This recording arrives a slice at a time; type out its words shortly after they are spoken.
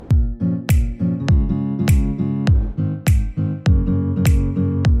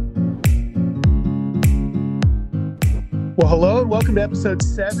Well, hello and welcome to episode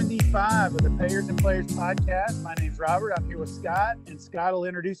 75 of the Payers and Players podcast. My name's Robert. I'm here with Scott, and Scott will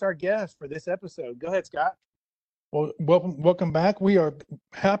introduce our guest for this episode. Go ahead, Scott. Well, welcome back. We are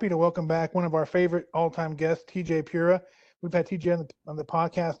happy to welcome back one of our favorite all-time guests, TJ Pura. We've had TJ on the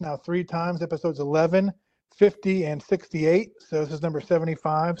podcast now 3 times, episodes 11, 50, and 68. So this is number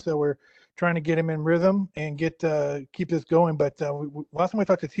 75. So we're trying to get him in rhythm and keep this going. But last time we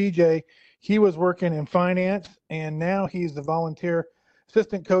talked to TJ, he was working in finance, and now he's the volunteer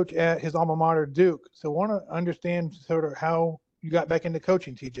assistant coach at his alma mater, Duke. So I want to understand sort of how you got back into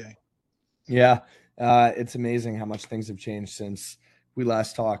coaching, TJ. Yeah, it's amazing how much things have changed since we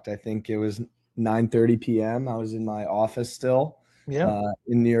last talked. I think it was 9:30 p.m. I was in my office still in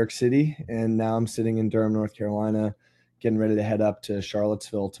New York City, and now I'm sitting in Durham, North Carolina, getting ready to head up to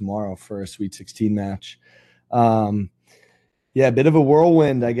Charlottesville tomorrow for a Sweet 16 match. Yeah, a bit of a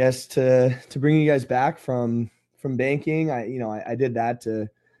whirlwind, I guess, to bring you guys back from banking. I did that to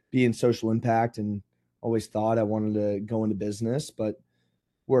be in social impact and always thought I wanted to go into business, but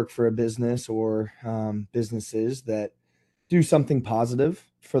work for a business or businesses that do something positive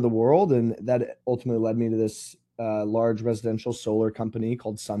for the world. And that ultimately led me to this large residential solar company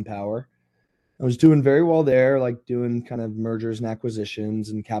called SunPower. I was doing very well there, like doing kind of mergers and acquisitions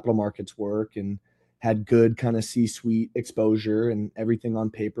and capital markets work, and had good kind of C-suite exposure, and everything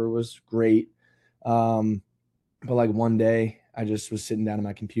on paper was great. But like one day I just was sitting down at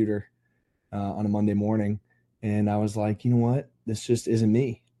my computer on a Monday morning, and I was like, you know what? This just isn't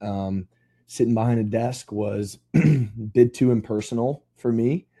me. Sitting behind a desk was a bit too impersonal for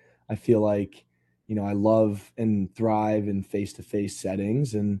me. I feel like, I love and thrive in face-to-face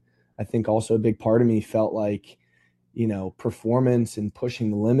settings. And I think also a big part of me felt like, performance and pushing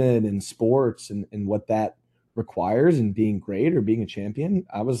the limit in sports and what that requires and being great or being a champion.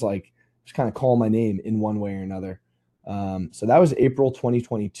 I was like, just kind of call my name in one way or another. So that was April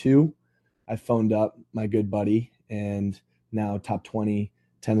 2022. I phoned up my good buddy and now top 20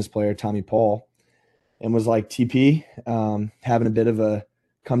 tennis player, Tommy Paul, and was like, TP, having a bit of a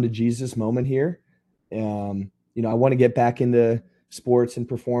come to Jesus moment here. I want to get back into sports and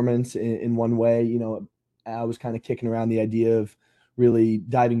performance in one way. I was kind of kicking around the idea of really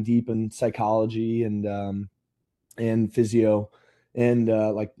diving deep in psychology and physio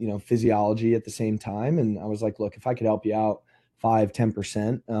and physiology at the same time. And I was like, look, if I could help you out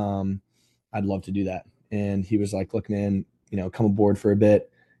 5-10%, I'd love to do that. And he was like, look, man, come aboard for a bit,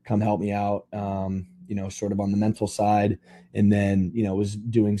 come help me out, sort of on the mental side. And then, was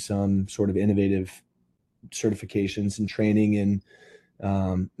doing some sort of innovative certifications and training in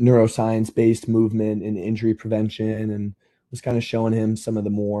neuroscience-based movement and injury prevention, and was kind of showing him some of the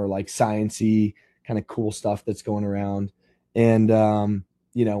more like sciencey kind of cool stuff that's going around. And,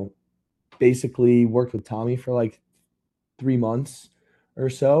 basically worked with Tommy for like 3 months or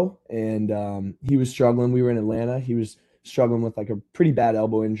so. And he was struggling. We were in Atlanta. He was struggling with like a pretty bad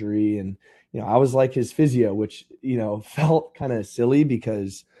elbow injury. And, I was like his physio, which, felt kind of silly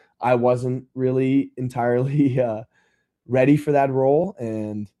because I wasn't really entirely ready for that role.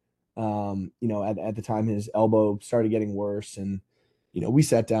 And, at the time his elbow started getting worse, and, we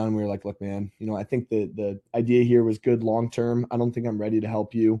sat down and we were like, look, man, I think the idea here was good long-term. I don't think I'm ready to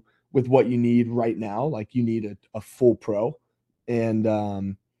help you with what you need right now. Like, you need a full pro. And,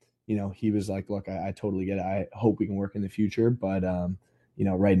 he was like, look, I totally get it. I hope we can work in the future. But,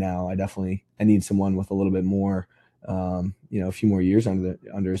 right now I need someone with a little bit more, a few more years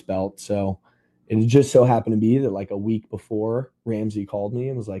under his belt. So it just so happened to be that like a week before, Ramsey called me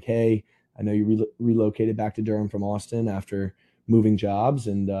and was like, hey, I know you relocated back to Durham from Austin after moving jobs.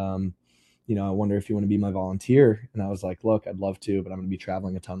 And, I wonder if you want to be my volunteer. And I was like, look, I'd love to, but I'm going to be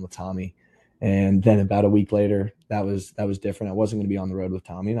traveling a ton with Tommy. And then about a week later, that was different. I wasn't going to be on the road with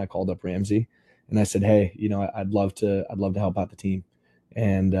Tommy, and I called up Ramsey and I said, hey, I'd love to help out the team.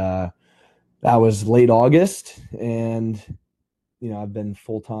 And that was late August. And, I've been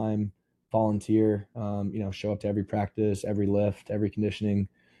full-time volunteer, show up to every practice, every lift, every conditioning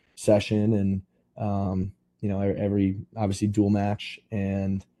session, and, every obviously dual match.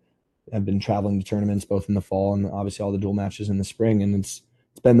 And I've been traveling to tournaments both in the fall and obviously all the dual matches in the spring. And it's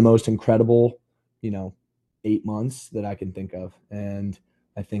been the most incredible, 8 months that I can think of. And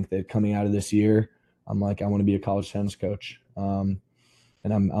I think that coming out of this year, I'm like, I want to be a college tennis coach. And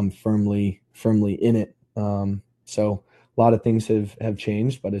I'm firmly in it. So a lot of things have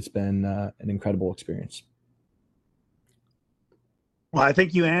changed, but it's been an incredible experience. Well, I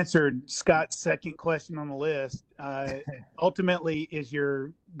think you answered Scott's second question on the list. Ultimately, is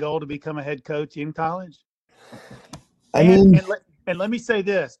your goal to become a head coach in college? And let me say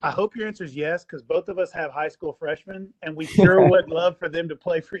this. I hope your answer is yes, because both of us have high school freshmen, and we sure would love for them to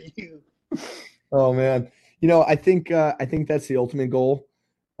play for you. Oh man, I think that's the ultimate goal,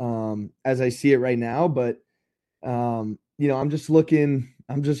 as I see it right now. But I'm just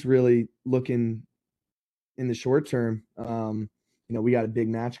really looking in the short term. We got a big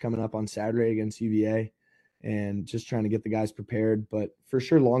match coming up on Saturday against UVA, and just trying to get the guys prepared. But for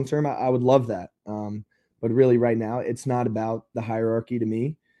sure, long term, I would love that. But really, right now, it's not about the hierarchy to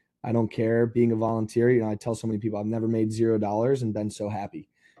me. I don't care being a volunteer. I tell so many people I've never made $0 and been so happy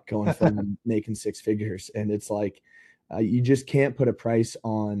going from making six figures. And it's like, you just can't put a price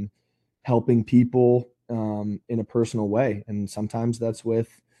on helping people in a personal way. And sometimes that's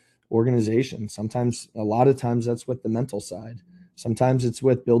with organization. Sometimes, a lot of times, that's with the mental side. Sometimes it's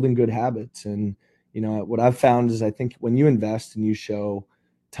with building good habits. And, what I've found is I think when you invest and you show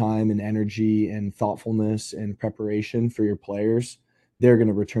time and energy and thoughtfulness and preparation for your players, they're going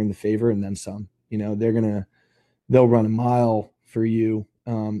to return the favor and then some. They'll run a mile for you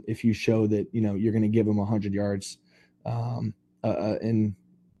if you show that you're going to give them 100 yards and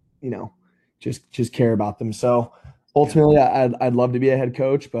just care about them. So ultimately, I'd love to be a head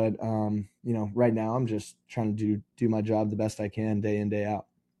coach, but right now I'm just trying to do my job the best I can day in, day out.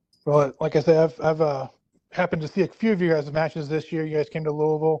 Well, like I said, I've happened to see a few of you guys' matches this year. You guys came to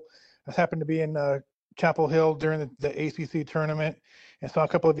Louisville. I happened to be in Chapel Hill during the ACC tournament and saw a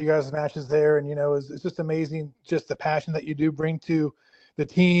couple of you guys' matches there. And, it's just amazing, just the passion that you do bring to the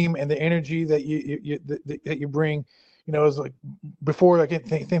team and the energy that you bring. It was like before,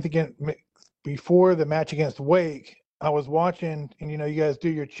 before the match against Wake, I was watching, and, you guys do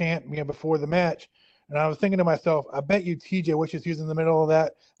your chant, before the match. And I was thinking to myself, I bet you TJ Wishes he's in the middle of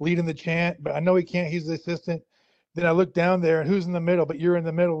that, leading the chant, but I know he can't. He's the assistant. Then I look down there, and who's in the middle? But you're in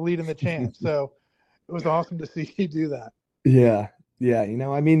the middle leading the chant. So it was awesome to see you do that. Yeah. Yeah.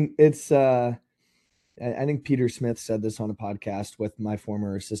 It's I think Peter Smith said this on a podcast with my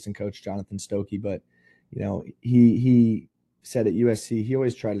former assistant coach, Jonathan Stokey, but he said at USC, he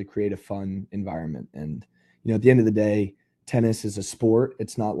always tried to create a fun environment. And, at the end of the day, tennis is a sport.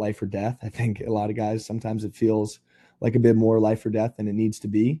 It's not life or death. I think a lot of guys, sometimes it feels like a bit more life or death than it needs to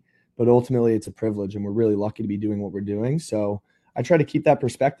be, but ultimately it's a privilege, and we're really lucky to be doing what we're doing. So I try to keep that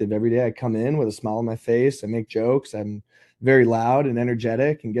perspective every day. I come in with a smile on my face. I make jokes. I'm very loud and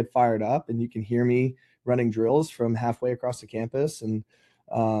energetic and get fired up, and you can hear me running drills from halfway across the campus. And,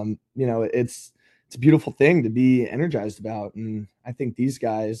 it's a beautiful thing to be energized about. And I think these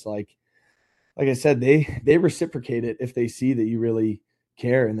guys, like I said, they reciprocate it if they see that you really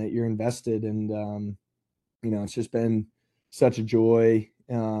care and that you're invested. And, it's just been such a joy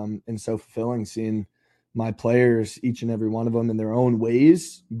and so fulfilling seeing my players, each and every one of them in their own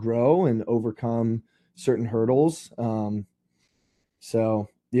ways, grow and overcome certain hurdles. So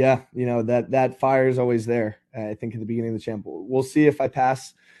yeah, that fire is always there. I think at the beginning of the champ, we'll see if I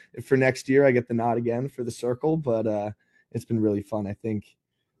pass. If for next year I get the nod again for the circle, but it's been really fun. I think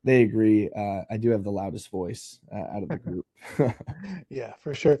they agree. I do have the loudest voice out of the group. Yeah,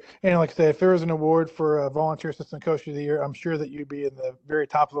 for sure. And like I said, if there was an award for a volunteer assistant coach of the year, I'm sure that you'd be in the very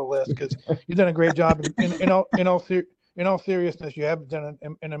top of the list, because you've done a great job. In all seriousness, you have done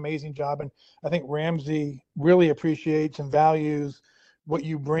an amazing job. And I think Ramsey really appreciates and values what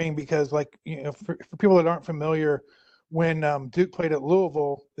you bring, because for people that aren't familiar, when Duke played at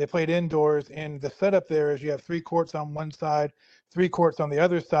Louisville, they played indoors, and the setup there is you have 3 courts on one side, 3 courts on the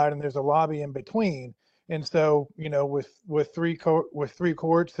other side, and there's a lobby in between. And so, with 3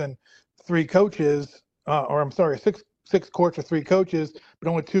 courts and 3 coaches, or I'm sorry, six courts or 3 coaches, but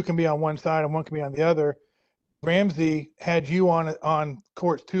only 2 can be on one side and 1 can be on the other. Ramsey had you on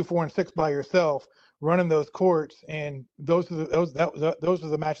courts 2, 4, and 6 by yourself, running those courts, and those are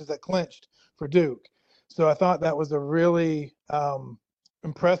the matches that clinched for Duke. So I thought that was a really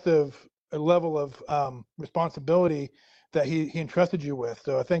impressive level of responsibility that he entrusted you with.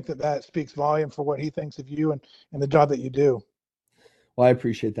 So I think that speaks volume for what he thinks of you and the job that you do. Well, I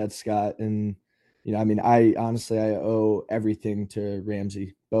appreciate that, Scott. And, I honestly, I owe everything to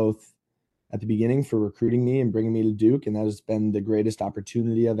Ramsey, both at the beginning for recruiting me and bringing me to Duke. And that has been the greatest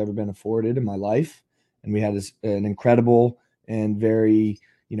opportunity I've ever been afforded in my life. And we had an incredible and very,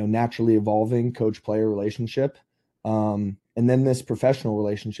 naturally evolving coach-player relationship. And then this professional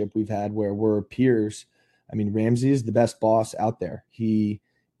relationship we've had where we're peers. Ramsey is the best boss out there. He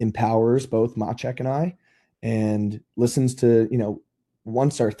empowers both Maciek and I, and listens to,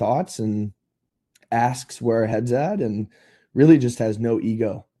 wants our thoughts and asks where our head's at, and really just has no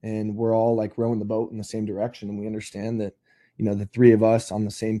ego. And we're all like rowing the boat in the same direction. And we understand that, the 3 of us on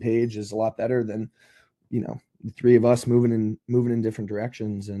the same page is a lot better than, the three of us moving in different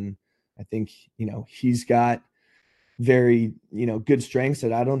directions. And I think, he's got very, good strengths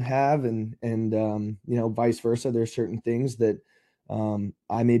that I don't have. And vice versa. There's certain things that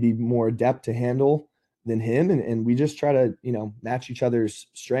I may be more adept to handle than him. And we just try to, match each other's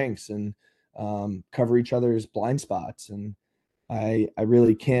strengths and cover each other's blind spots. And I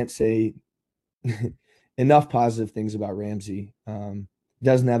really can't say enough positive things about Ramsey.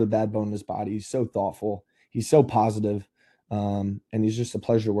 Doesn't have a bad bone in his body. He's so thoughtful. He's so positive. And he's just a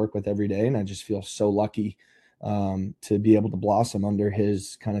pleasure to work with every day. And I just feel so lucky to be able to blossom under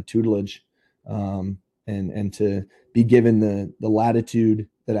his kind of tutelage, and to be given the latitude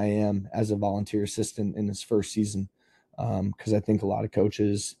that I am as a volunteer assistant in his first season. Because I think a lot of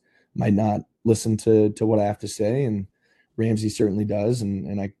coaches might not listen to what I have to say, and Ramsey certainly does,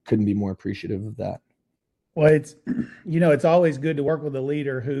 and I couldn't be more appreciative of that. Well, it's always good to work with a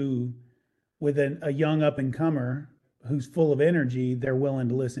leader who, with a young up and comer who's full of energy, they're willing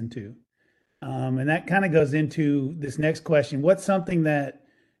to listen to. And that kind of goes into this next question. What's something that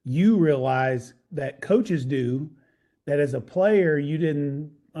you realize that coaches do that as a player you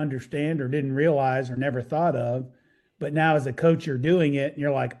didn't understand or didn't realize or never thought of, but now as a coach you're doing it and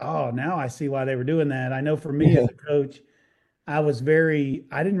you're like, oh, now I see why they were doing that. I know for me as a coach, I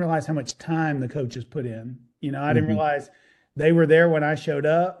didn't realize how much time the coaches put in. I didn't realize they were there when I showed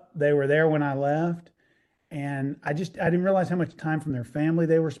up. They were there when I left. And I didn't realize how much time from their family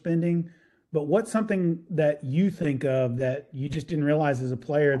they were spending. But what's something that you think of that you just didn't realize as a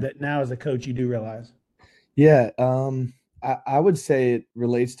player that now as a coach you do realize? Yeah. I would say it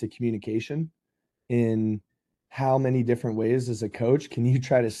relates to communication. In how many different ways as a coach can you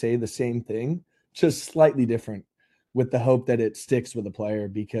try to say the same thing, just slightly different, with the hope that it sticks with a player?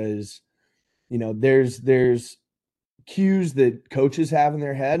 Because, there's cues that coaches have in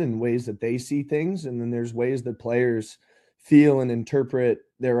their head and ways that they see things. And then there's ways that players feel and interpret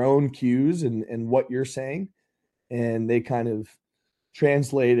their own cues and what you're saying. And they kind of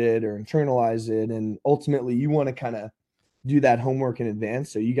translate it or internalize it. And ultimately you want to kind of do that homework in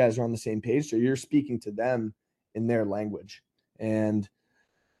advance so you guys are on the same page, so you're speaking to them in their language. And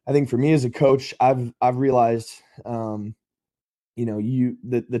I think for me as a coach, I've realized, the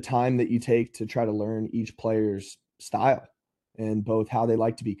time that you take to try to learn each player's style, and both how they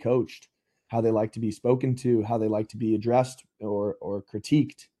like to be coached, how they like to be spoken to, how they like to be addressed or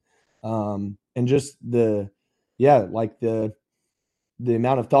critiqued, and just the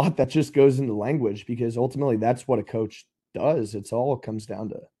amount of thought that just goes into language, because ultimately that's what a coach does. It's all comes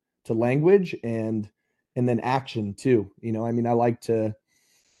down to language and then action too. I like to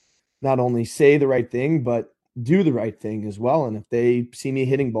not only say the right thing, but do the right thing as well. And if they see me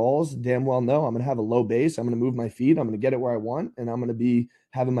hitting balls, damn well know I'm going to have a low base. I'm going to move my feet. I'm going to get it where I want. And I'm going to be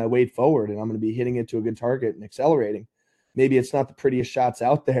having my weight forward, and I'm going to be hitting it to a good target and accelerating. Maybe it's not the prettiest shots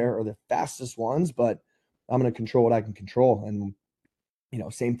out there or the fastest ones, but I'm going to control what I can control. And,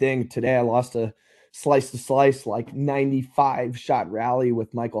 same thing today. I lost a slice to slice, like 95 shot rally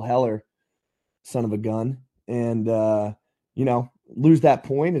with Michael Heller, son of a gun. And, lose that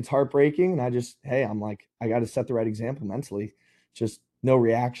point. It's heartbreaking. And I'm like, I got to set the right example mentally. Just no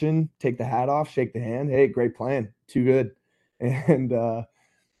reaction, take the hat off, shake the hand. Hey, great plan. Too good. And,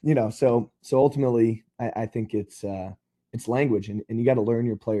 so ultimately I think it's language, and you got to learn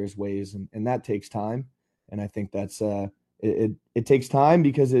your players' ways, and that takes time. And I think that's, it takes time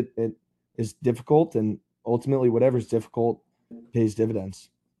because it is difficult, and ultimately whatever's difficult pays dividends.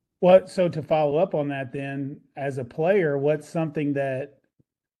 So to follow up on that, then, as a player, what's something that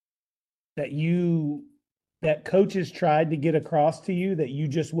coaches tried to get across to you that you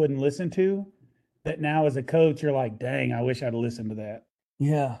just wouldn't listen to, that now as a coach you're like, dang, I wish I'd listened to that?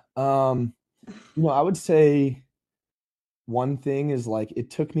 Yeah. I would say one thing is, like,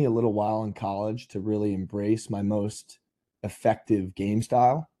 it took me a little while in college to really embrace my most effective game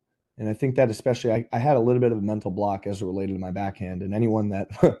style. And I think that especially I had a little bit of a mental block as it related to my backhand, and anyone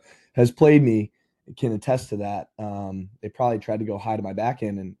that has played me can attest to that. They probably tried to go high to my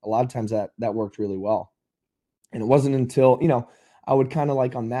backhand, and a lot of times that worked really well. And it wasn't until, I would kind of,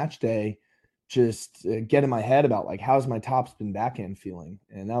 like, on match day, just get in my head about, like, how's my topspin backhand feeling?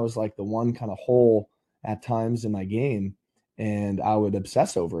 And that was like the one kind of hole at times in my game, and I would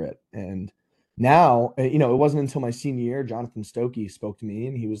obsess over it. And now, it wasn't until my senior year, Jonathan Stokey spoke to me,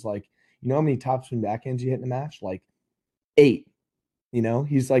 and he was like, how many topspin backhands you hit in a match? Like 8.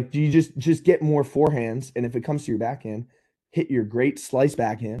 He's like, do you just get more forehands, and if it comes to your backhand, hit your great slice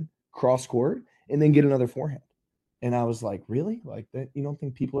backhand, cross court, and then get another forehand. And I was like, really? Like that? You don't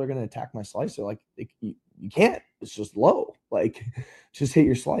think people are going to attack my slice? They're like, you can't. It's just low. like just hit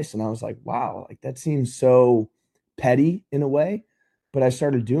your slice. And I was like, wow, like that seems so petty in a way, but I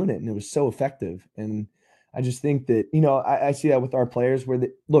started doing it and it was so effective. And I just think that, I see that with our players where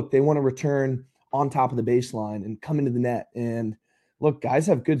they want to return on top of the baseline and come into the net. And look, guys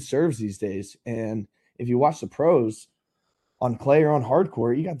have good serves these days. And if you watch the pros on clay or on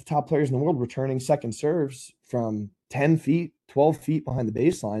hardcore, you got the top players in the world returning second serves from 10 feet, 12 feet behind the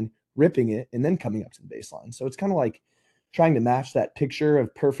baseline, ripping it, and then coming up to the baseline. So it's kind of like trying to match that picture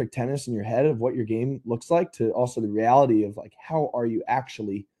of perfect tennis in your head of what your game looks like to also the reality of like, how are you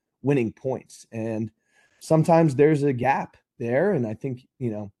actually winning points? And sometimes there's a gap there. And I think,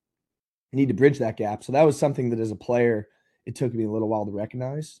 need to bridge that gap. So that was something that as a player, it took me a little while to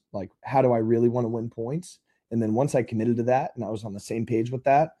recognize, like, how do I really want to win points? And then once I committed to that and I was on the same page with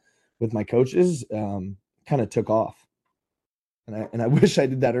that, with my coaches, kind of took off. And I wish I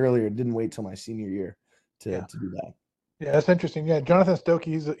did that earlier. Didn't wait till my senior year to do that. Yeah, that's interesting. Yeah, Jonathan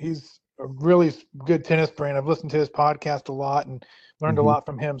Stokey, he's a really good tennis brain. I've listened to his podcast a lot and learned a lot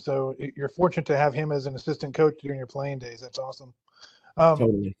from him. So you're fortunate to have him as an assistant coach during your playing days. That's awesome.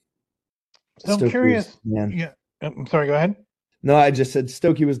 Totally. So I'm curious. Man. Yeah, I'm sorry. Go ahead. No, I just said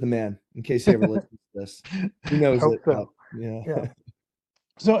Stokey was the man. In case he ever listens to this, he knows it. So. Yeah.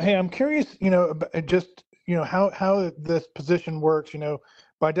 So hey, I'm curious. Just how this position works.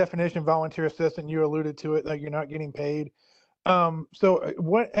 By definition, volunteer assistant. You alluded to it, like you're not getting paid. So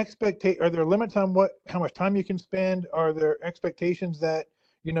what are there limits on how much time you can spend? Are there expectations that,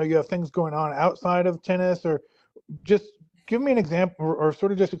 you have things going on outside of tennis, or just give me an example or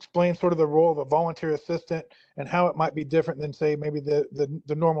sort of just explain sort of the role of a volunteer assistant and how it might be different than say maybe the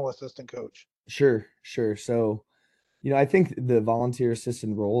normal assistant coach. Sure. So, I think the volunteer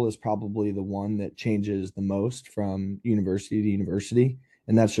assistant role is probably the one that changes the most from university to university.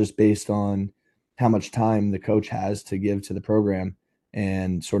 And that's just based on how much time the coach has to give to the program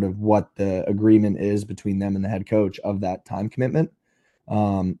and sort of what the agreement is between them and the head coach of that time commitment.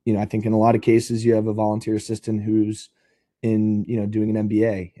 I think in a lot of cases you have a volunteer assistant who's in, doing an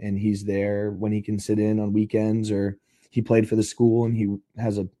MBA and he's there when he can sit in on weekends, or he played for the school and he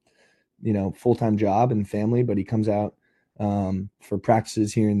has a, full-time job and family, but he comes out for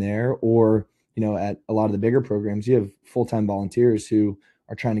practices here and there. Or, at a lot of the bigger programs, you have full-time volunteers who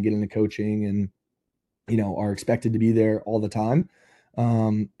are trying to get into coaching and, are expected to be there all the time.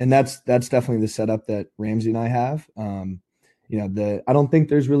 And that's definitely the setup that Ramsey and I have. I don't think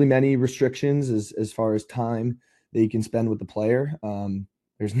there's really many restrictions as far as time that you can spend with the player.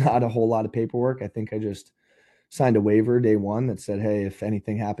 There's not a whole lot of paperwork. I think I just signed a waiver day one that said, hey, if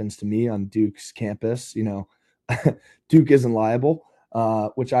anything happens to me on Duke's campus, Duke isn't liable,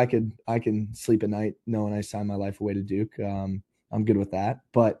 which I can sleep at night knowing I signed my life away to Duke. I'm good with that.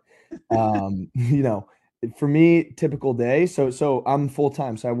 But, for me, typical day. So I'm full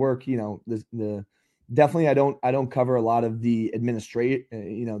time. So I work, definitely I don't cover a lot of the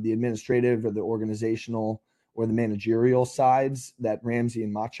the administrative or the organizational or the managerial sides that Ramsey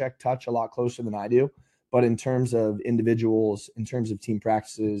and Machek touch a lot closer than I do. But in terms of individuals, in terms of team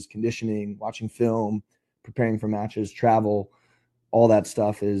practices, conditioning, watching film, preparing for matches, travel, all that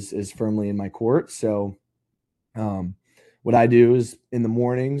stuff is firmly in my court. So what I do is in the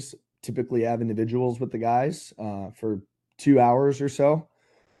mornings, typically have individuals with the guys for 2 hours or so.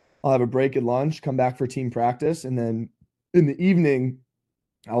 I'll have a break at lunch, come back for team practice, and then in the evening,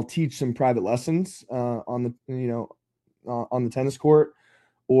 I'll teach some private lessons on the tennis court,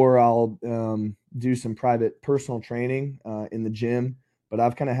 or I'll do some private personal training in the gym. But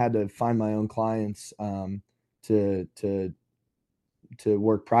I've kind of had to find my own clients to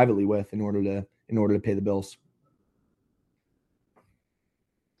work privately with in order to pay the bills.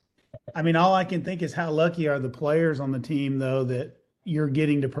 I mean, all I can think is how lucky are the players on the team, though, that you're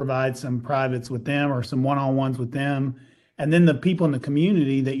getting to provide some privates with them or some one-on-ones with them. And then the people in the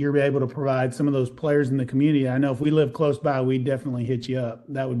community that you're able to provide some of those players in the community. I know if we live close by, we'd definitely hit you up.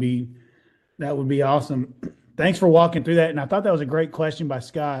 That would be awesome. Thanks for walking through that. And I thought that was a great question by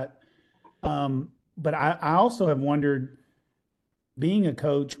Scott. But I also have wondered, being a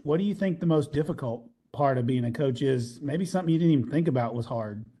coach, what do you think the most difficult part of being a coach is? Maybe something you didn't even think about was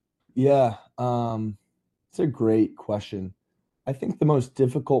hard. Yeah, it's a great question. I think the most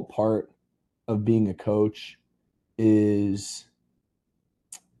difficult part of being a coach is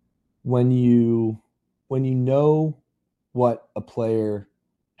when you know what a player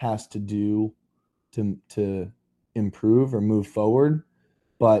has to do to improve or move forward,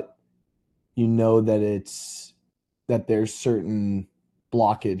 but you know that there's certain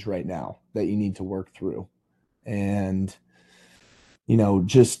blockage right now that you need to work through. And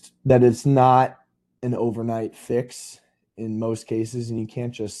just that it's not an overnight fix. in most cases, and you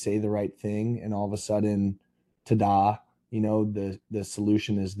can't just say the right thing and all of a sudden, ta-da, the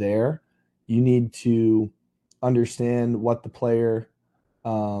solution is there. You need to understand what the player,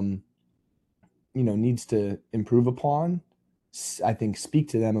 um, needs to improve upon. I think speak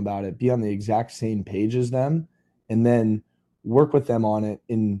to them about it, be on the exact same page as them, and then work with them on it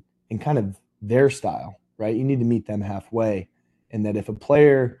in kind of their style, right? You need to meet them halfway. And that if a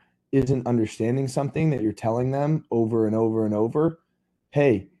player isn't understanding something that you're telling them over and over and over,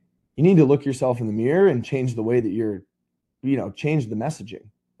 hey, you need to look yourself in the mirror and change the way that you're, change the messaging,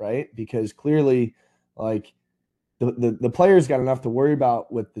 right? Because clearly, like, the player's got enough to worry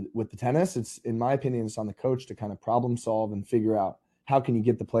about with the tennis. It's, in my opinion, it's on the coach to kind of problem solve and figure out how can you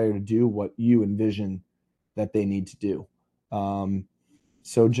get the player to do what you envision that they need to do.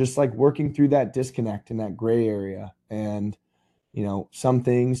 So just like working through that disconnect in that gray area, and some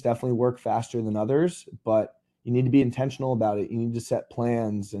things definitely work faster than others, but you need to be intentional about it. You need to set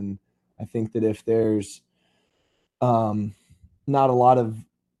plans, and I think that if there's not a lot of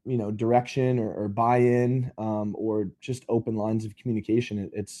direction or buy-in, or just open lines of communication,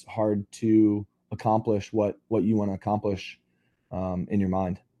 it's hard to accomplish what you want to accomplish in your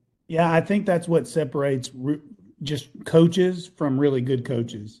mind. Yeah, I think that's what separates just coaches from really good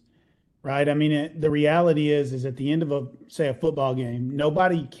coaches, right? I mean, the reality is at the end of say a football game,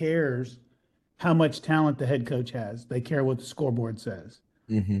 nobody cares how much talent the head coach has. They care what the scoreboard says.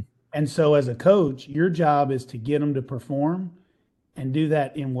 Mm-hmm. And so as a coach, your job is to get them to perform and do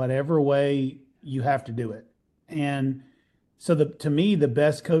that in whatever way you have to do it. And so to me, the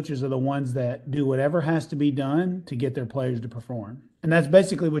best coaches are the ones that do whatever has to be done to get their players to perform. And that's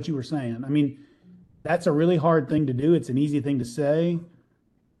basically what you were saying. I mean, that's a really hard thing to do. It's an easy thing to say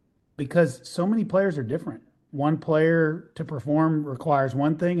because so many players are different. One player to perform requires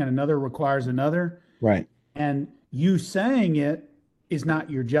one thing and another requires another. Right. And you saying it is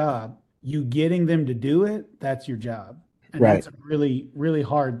not your job. You getting them to do it, that's your job. And Right. that's a really, really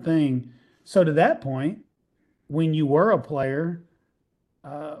hard thing. So to that point, when you were a player,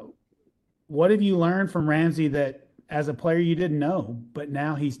 what have you learned from Ramsey that as a player you didn't know, but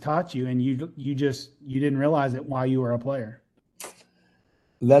now he's taught you and you didn't realize it while you were a player?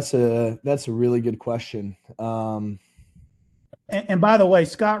 That's a really good question. And by the way,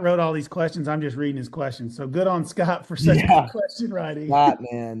 Scott wrote all these questions. I'm just reading his questions. So good on Scott for such good question writing. Scott,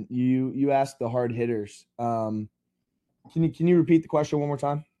 man, you asked the hard hitters. Can you repeat the question one more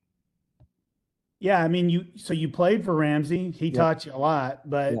time? Yeah, I mean, you played for Ramsey. He taught you a lot,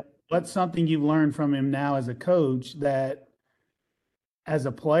 but what's something you've learned from him now as a coach that as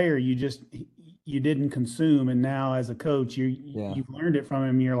a player you didn't consume, and now as a coach you've learned it from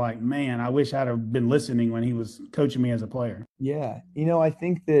him. You're like, man, I wish I'd have been listening when he was coaching me as a player. Yeah, I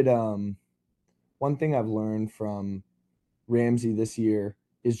think that one thing I've learned from Ramsey this year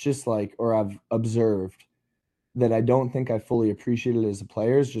is just or I've observed that I don't think I fully appreciated as a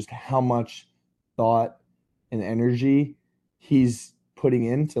player is just how much thought and energy he's putting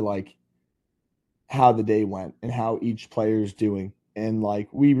into how the day went and how each player is doing. And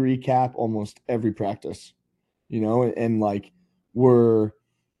we recap almost every practice, and we're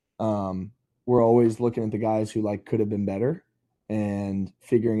always looking at the guys who could have been better and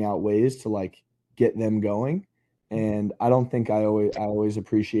figuring out ways to get them going. And I don't think I always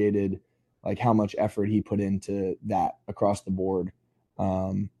appreciated how much effort he put into that across the board.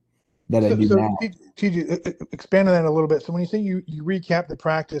 That I do now. TJ, expand on that a little bit. So when you say you recap the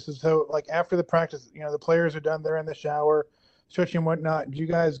practices, so after the practice, the players are done, they're in the shower, stretching and whatnot. Do you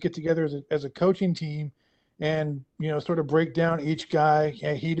guys get together as a coaching team and sort of break down each guy?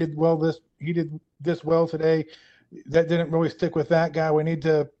 Hey, he did this well today. That didn't really stick with that guy. We need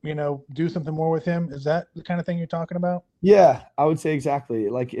to do something more with him. Is that the kind of thing you're talking about? Yeah, I would say exactly.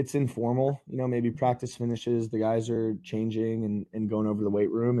 It's informal, maybe practice finishes, the guys are changing and going over the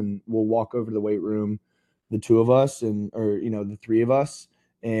weight room, and we'll walk over to the weight room, the two of us or the three of us,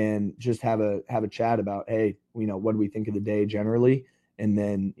 and just have a chat about, hey, what do we think of the day generally? And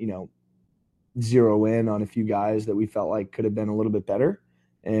then, zero in on a few guys that we felt like could have been a little bit better.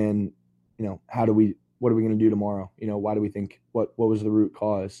 And, what are we going to do tomorrow? Why do we think, what was the root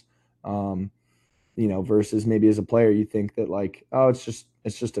cause? Versus maybe as a player, you think that oh, it's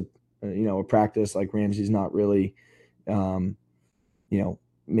just a practice. Ramsey's not really,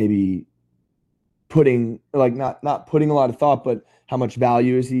 maybe putting not putting a lot of thought, but how much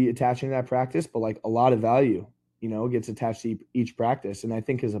value is he attaching to that practice? But a lot of value, gets attached to each practice. And I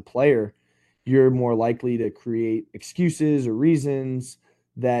think as a player, you're more likely to create excuses or reasons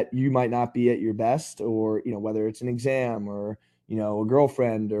that you might not be at your best, or, whether it's an exam or, a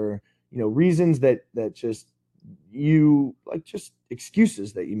girlfriend or, reasons that just you like just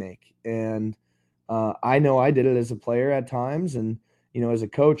excuses that you make. And I know I did it as a player at times, and as a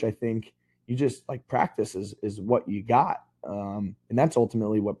coach, I think you just like practice is what you got, and that's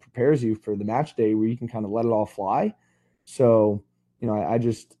ultimately what prepares you for the match day where you can kind of let it all fly. So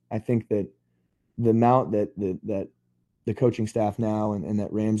I think that the amount that the coaching staff now and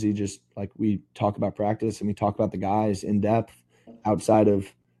that Ramsey, just like we talk about practice and we talk about the guys in depth outside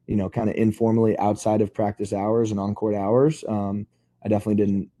of kind of informally outside of practice hours and on court hours. I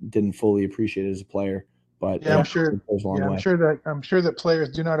definitely didn't fully appreciate it as a player, but Yeah, it I'm sure. goes a long Yeah, way. I'm sure that players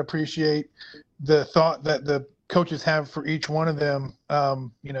do not appreciate the thought that the coaches have for each one of them.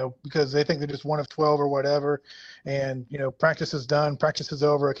 Because they think they're just one of 12 or whatever, and practice is done, practice is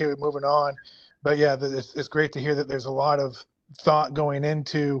over. Okay, we're moving on. But yeah, it's great to hear that there's a lot of thought going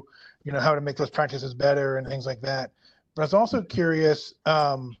into how to make those practices better and things like that. But I was also curious,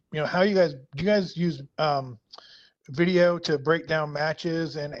 how do you guys use video to break down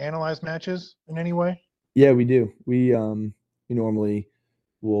matches and analyze matches in any way? Yeah, we do. We normally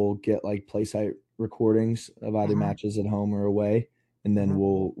will get like play site recordings of either Mm-hmm. matches at home or away, and then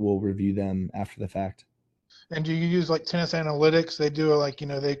Mm-hmm. we'll review them after the fact. And do you use like tennis analytics? They do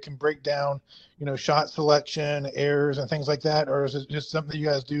they can break down, shot selection, errors, and things like that, or is it just something you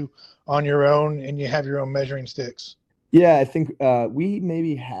guys do on your own and you have your own measuring sticks? Yeah, I think we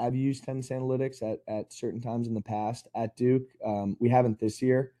maybe have used tennis analytics at certain times in the past at Duke. We haven't this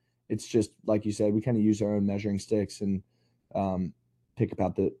year. It's just like you said, we kind of use our own measuring sticks and um, pick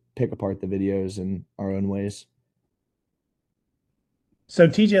apart the videos in our own ways. So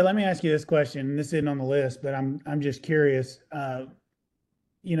TJ, let me ask you this question. This isn't on the list, but I'm just curious. There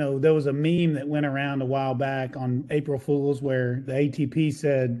was a meme that went around a while back on April Fools where the ATP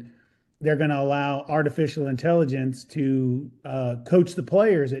said they're going to allow artificial intelligence to coach the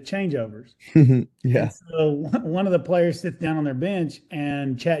players at changeovers. Yeah. And so one of the players sits down on their bench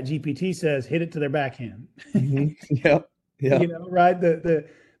and Chat GPT says, hit it to their backhand. Yep. Yep. Right? The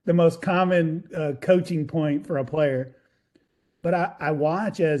most common coaching point for a player. But I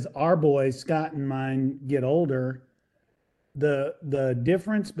watch as our boys, Scott and mine, get older, the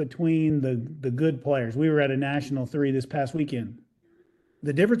difference between the good players. We were at a national three this past weekend.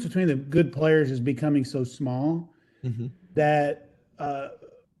 The difference between the good players is becoming so small Mm-hmm. that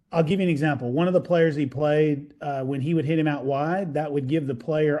I'll give you an example. One of the players he played, when he would hit him out wide, that would give the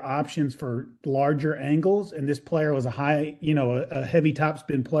player options for larger angles. And this player was a heavy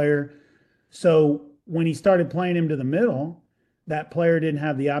topspin player. So when he started playing him to the middle, that player didn't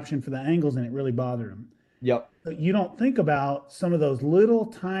have the option for the angles, and it really bothered him. Yep. You don't think about some of those little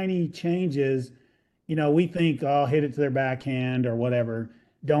tiny changes. We think, oh, hit it to their backhand or whatever.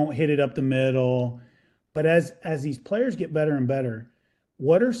 Don't hit it up the middle. But as these players get better and better,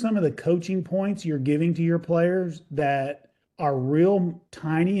 what are some of the coaching points you're giving to your players that are real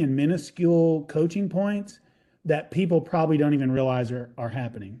tiny and minuscule coaching points that people probably don't even realize are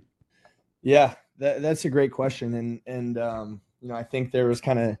happening? Yeah, that's a great question, and I think there was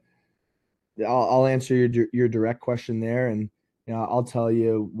kind of I'll answer your direct question there, and I'll tell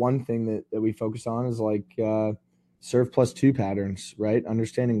you one thing that we focus on is like serve plus two patterns, right?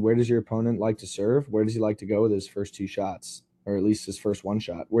 Understanding where does your opponent like to serve, where does he like to go with his first two shots, or at least his first one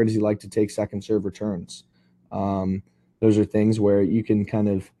shot, where does he like to take second serve returns. Those are things where you can kind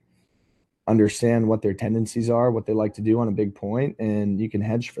of understand what their tendencies are, what they like to do on a big point, and you can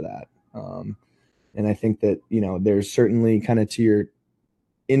hedge for that. And I think that there's certainly kind of to your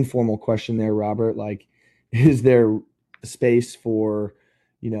informal question there, Robert, like, is there space for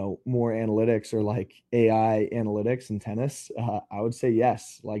more analytics or like AI analytics in tennis? I would say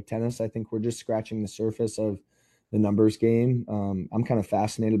yes. Like tennis, I think we're just scratching the surface of the numbers game. I'm kind of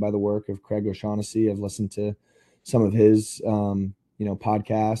fascinated by the work of Craig O'Shaughnessy. I've listened to some of his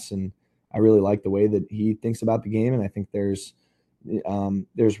podcasts, and I really like the way that he thinks about the game, and I think there's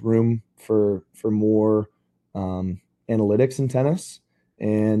room for more analytics in tennis.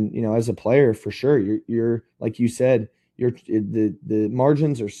 And as a player, for sure, you're like you said, the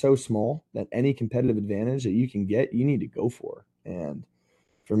margins are so small that any competitive advantage that you can get, you need to go for. And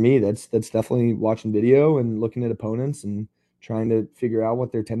for me, that's definitely watching video and looking at opponents and trying to figure out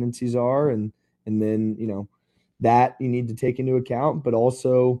what their tendencies are, and then that you need to take into account, but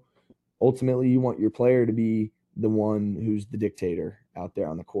also ultimately you want your player to be the one who's the dictator out there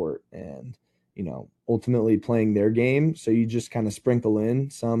on the court, and ultimately playing their game. So you just kind of sprinkle in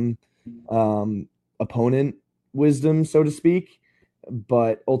some opponent wisdom, so to speak,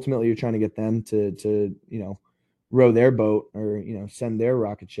 but ultimately you're trying to get them to row their boat, or send their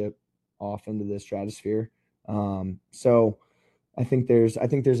rocket ship off into the stratosphere. So I think there's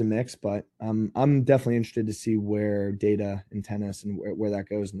a mix, but I'm definitely interested to see where data in tennis and where that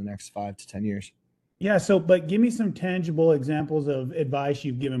goes in the next 5 to 10 years. Yeah, so but give me some tangible examples of advice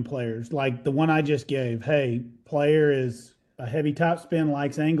you've given players, like the one I just gave. Hey, player is a heavy topspin,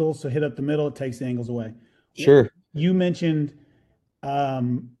 likes angles, so hit up the middle, it takes the angles away. Sure. You mentioned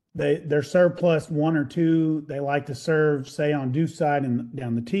they're serve plus one or two. They like to serve, say, on deuce side and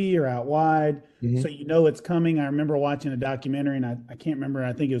down the tee or out wide. Hmm. So you know it's coming. I remember watching a documentary, and I can't remember.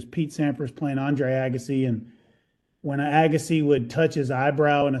 I think it was Pete Sampras playing Andre Agassi, and when Agassi would touch his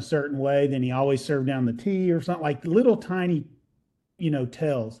eyebrow in a certain way, then he always served down the tee or something, like little tiny,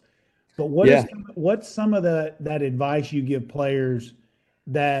 tells. But Yeah. what's some of that advice you give players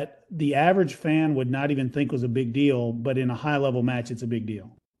that the average fan would not even think was a big deal, but in a high level match, it's a big deal?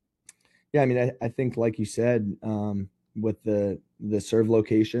 Yeah, I mean, I think like you said, with the serve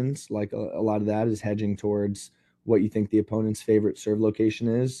locations, like a lot of that is hedging towards what you think the opponent's favorite serve location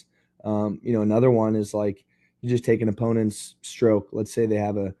is. Another one is like you just take an opponent's stroke. Let's say they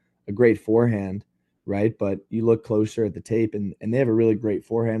have a great forehand, right? But you look closer at the tape and they have a really great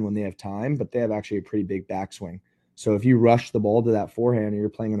forehand when they have time, but they have actually a pretty big backswing. So if you rush the ball to that forehand or you're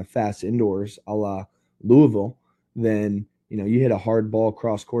playing on a fast indoors a la Louisville, then you hit a hard ball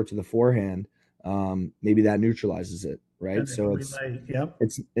cross court to the forehand, maybe that neutralizes it, right? And they can So relate. Yep.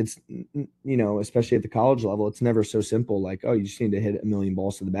 it's especially at the college level, it's never so simple. Like, oh, you just need to hit a million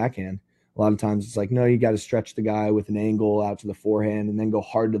balls to the backhand. A lot of times it's like, no, you got to stretch the guy with an angle out to the forehand and then go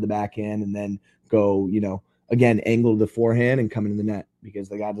hard to the backhand and then go, again, angle to the forehand and come into the net because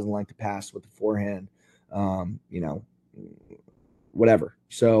the guy doesn't like to pass with the forehand, um, you know, whatever.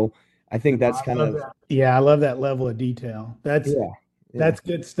 So I think that's I kind love of, that. Yeah, I love that level of detail. yeah, yeah, That's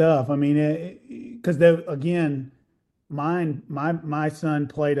good stuff. I mean, because again, my son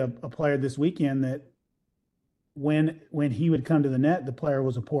played a player this weekend that when he would come to the net, the player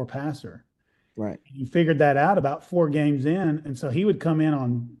was a poor passer. right. He figured that out about 4 games in, and so he would come in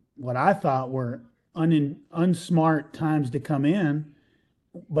on what I thought were unsmart times to come in,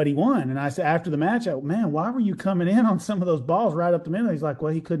 but he won. And I said after the match, man, why were you coming in on some of those balls right up the middle? He's like,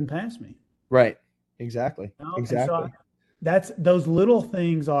 well, he couldn't pass me. Right. Exactly. And so Exactly. that's those little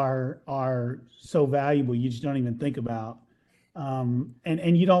things are so valuable. You just don't even think about.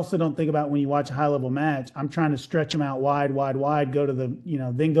 And you also don't think about when you watch a high level match. I'm trying to stretch them out wide, wide, wide. Go to the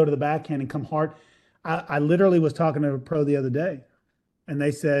then go to the backhand and come hard. I literally was talking to a pro the other day, and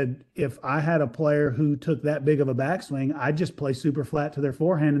they said if I had a player who took that big of a backswing, I'd just play super flat to their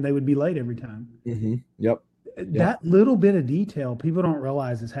forehand, and they would be late every time. Yep. Yep. That little bit of detail people don't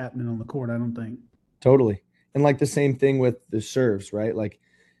realize is happening on the court. I don't think. Totally. And like the same thing with the serves, right? Like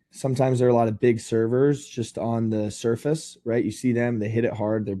sometimes there are a lot of big servers just on the surface, right? You see them, they hit it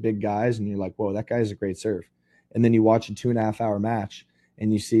hard, they're big guys, and you're like, whoa, that guy's a great serve. And then you watch a 2.5 hour match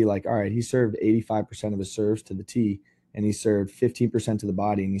and you see like, all right, he served 85% of his serves to the tee and he served 15% to the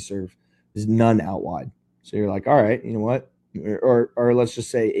body and he served is none out wide. So you're like, all right, you know what? Or let's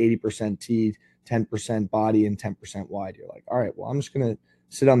just say 80% tee, 10% body, and 10% wide. You're like, all right, well, I'm just gonna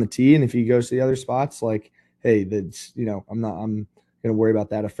sit on the tee, and if he goes to the other spots, like, hey, that's I'm gonna worry about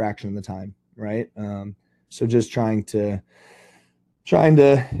that a fraction of the time, right? So just trying to,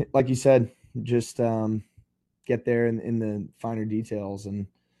 like you said, just get there in the finer details and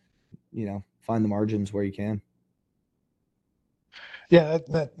find the margins where you can. Yeah,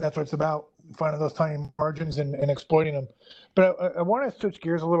 that's what it's about, finding those tiny margins and exploiting them. But I want to switch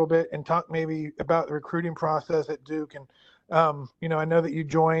gears a little bit and talk maybe about the recruiting process at Duke. And, I know that you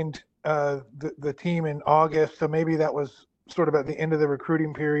joined the team in August, so maybe that was sort of at the end of the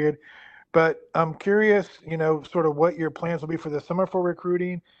recruiting period. But I'm curious, sort of what your plans will be for the summer for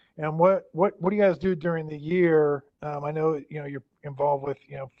recruiting and what do you guys do during the year? I know, you're involved with,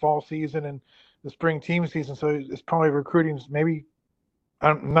 fall season and the spring team season, so it's probably recruiting maybe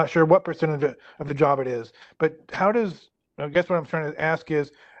I'm not sure what percentage of the job it is, but I guess what I'm trying to ask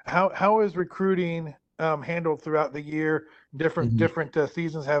is how is recruiting handled throughout the year? Mhm. Different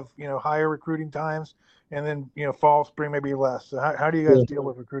seasons have, higher recruiting times, and then, fall, spring, maybe less. So how do you guys Yeah. deal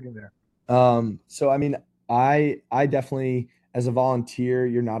with recruiting there? So I mean, I definitely, as a volunteer,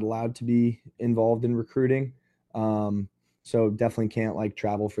 you're not allowed to be involved in recruiting. Um, so definitely can't like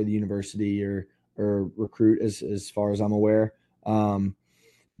travel for the university or recruit as far as I'm aware. Um,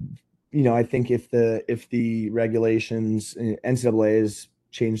 I think if the regulations, NCAA has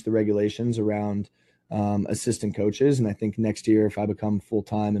changed the regulations around assistant coaches, and I think next year if I become full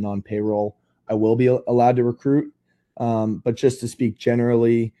time and on payroll, I will be allowed to recruit. But just to speak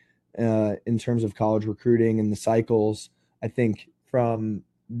generally, in terms of college recruiting and the cycles, I think from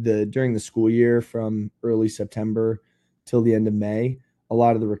the during the school year from early September till the end of May. A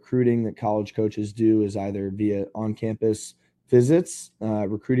lot of the recruiting that college coaches do is either via on-campus visits,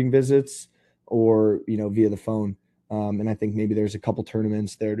 recruiting visits, or via the phone. And I think maybe there's a couple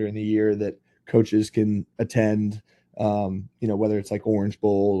tournaments there during the year that coaches can attend. Whether it's like Orange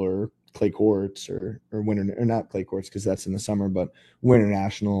Bowl or clay courts or winter, or not clay courts because that's in the summer, but winter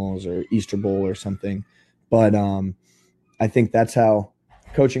nationals or Easter Bowl or something. But I think that's how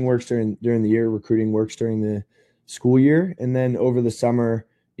coaching works during the year. Recruiting works during the school year, and then over the summer,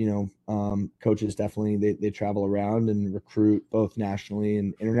 coaches definitely they travel around and recruit both nationally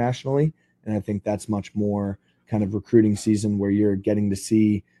and internationally. And I think that's much more kind of recruiting season where you're getting to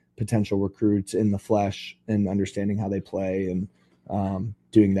see potential recruits in the flesh and understanding how they play and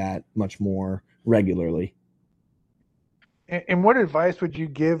doing that much more regularly. And what advice would you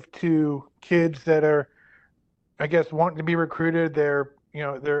give to kids that are, I guess, wanting to be recruited? They're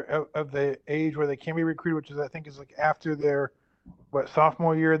of the age where they can be recruited, which is I think is like after their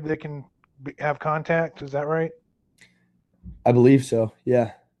sophomore year they can have contact. Is that right? I believe so.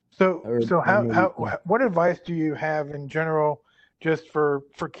 Yeah. So what advice do you have in general, just for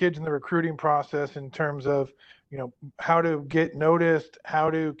kids in the recruiting process in terms of how to get noticed, how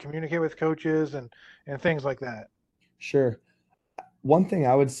to communicate with coaches, and things like that? Sure. One thing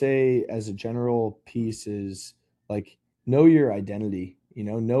I would say as a general piece is like know your identity.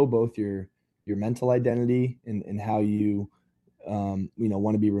 Know both your mental identity and how you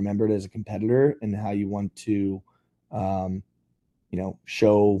want to be remembered as a competitor, and how you want to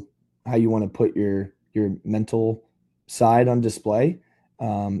show how you want to put your mental side on display,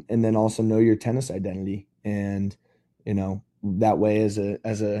 and then also know your tennis identity. And that way as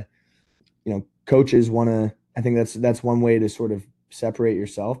a coaches want to, I think that's one way to sort of separate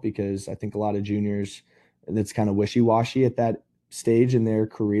yourself, because I think a lot of juniors, that's kind of wishy-washy at that stage in their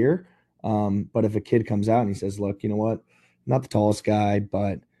career. But if a kid comes out and he says, look, you know what, I'm not the tallest guy,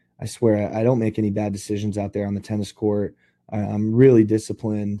 but I swear I don't make any bad decisions out there on the tennis court. I'm really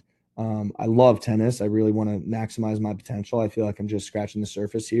disciplined. I love tennis. I really want to maximize my potential. I feel like I'm just scratching the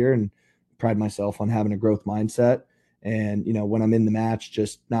surface here, and pride myself on having a growth mindset. And, when I'm in the match,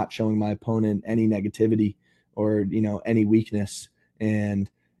 just not showing my opponent any negativity or, any weakness. And,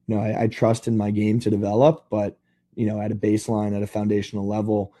 I trust in my game to develop, but, at a baseline, at a foundational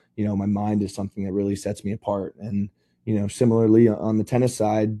level, my mind is something that really sets me apart. And, similarly on the tennis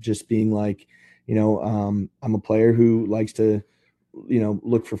side, just being like, I'm a player who likes to,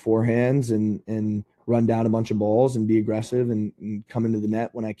 look for forehands and run down a bunch of balls and be aggressive and come into the net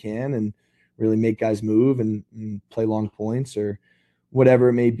when I can and really make guys move and play long points or whatever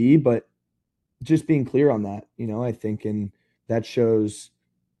it may be. But just being clear on that, I think, and that shows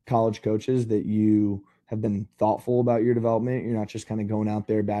college coaches that you have been thoughtful about your development. You're not just kind of going out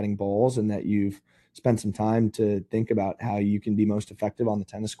there batting balls, and that you've spent some time to think about how you can be most effective on the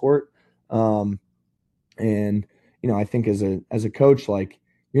tennis court. And I think as a coach, like,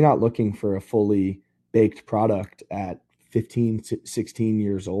 you're not looking for a fully baked product at 15 to 16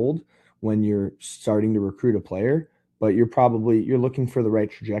 years old when you're starting to recruit a player, but you're looking for the right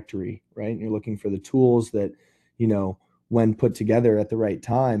trajectory, right? And you're looking for the tools that, when put together at the right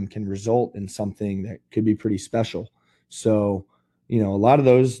time, can result in something that could be pretty special. So, a lot of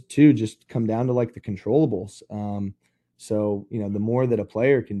those too just come down to like the controllables. So, the more that a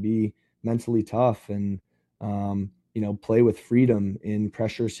player can be mentally tough and, play with freedom in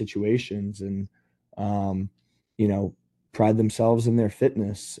pressure situations and, pride themselves in their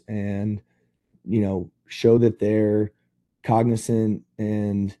fitness and, show that they're cognizant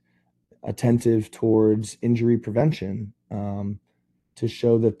and attentive towards injury prevention, to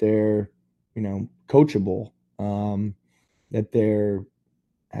show that they're, coachable, that they're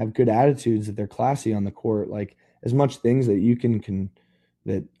have good attitudes, that they're classy on the court, like as much things that you can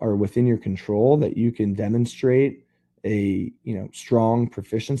that are within your control that you can demonstrate a strong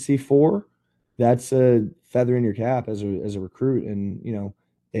proficiency for. That's a feather in your cap as a recruit, and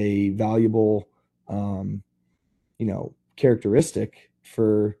a valuable characteristic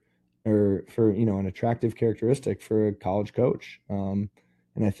for an attractive characteristic for a college coach. And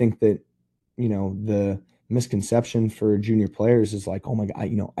I think that the misconception for junior players is like, oh my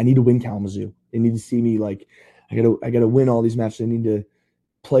god, I need to win Kalamazoo. They need to see me like I gotta win all these matches. I need to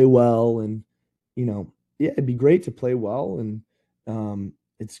play well, and yeah, it'd be great to play well, and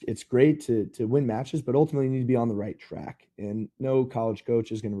it's great to win matches, but ultimately you need to be on the right track. And no college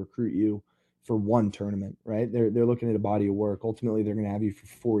coach is going to recruit you for one tournament, right? They're looking at a body of work. Ultimately, they're going to have you for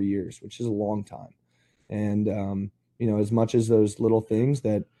 4 years, which is a long time. And as much as those little things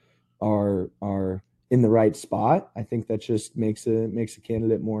that are in the right spot, I think that just makes a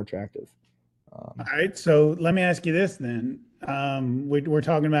candidate more attractive. All right. So let me ask you this then. We're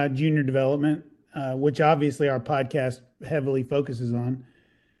talking about junior development, which obviously our podcast heavily focuses on.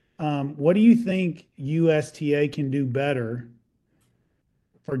 What do you think USTA can do better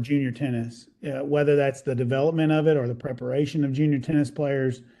for junior tennis, whether that's the development of it or the preparation of junior tennis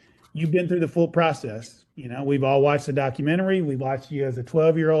players? You've been through the full process. We've all watched the documentary. We watched you as a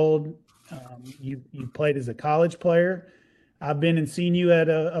 12-year-old. You played as a college player. I've been and seen you at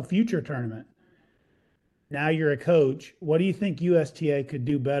a future tournament. Now you're a coach. What do you think USTA could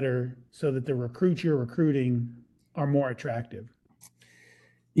do better so that the recruits you're recruiting are more attractive?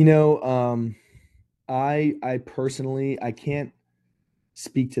 I personally, I can't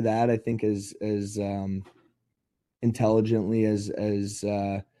speak to that. I think as intelligently as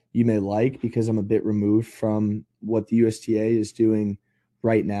you may like, because I'm a bit removed from what the USTA is doing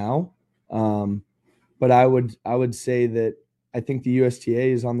right now. But I would say that I think the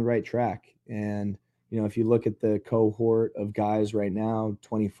USTA is on the right track. And if you look at the cohort of guys right now,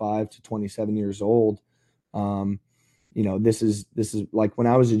 25 to 27 years old, this is like when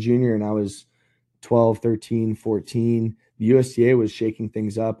I was a junior and I was 12, 13, 14, the USDA was shaking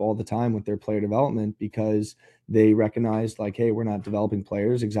things up all the time with their player development because they recognized like, hey, we're not developing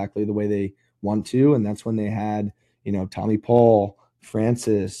players exactly the way they want to. And that's when they had, Tommy Paul,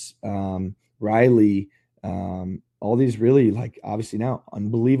 Francis, Riley, all these really like obviously now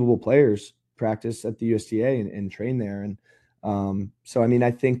unbelievable players practice at the USDA and train there. And so, I mean, I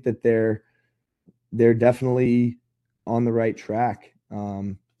think that they're definitely on the right track.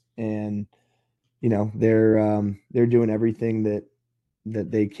 And they're doing everything that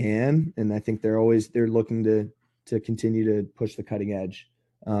they can, and I think they're looking to continue to push the cutting edge.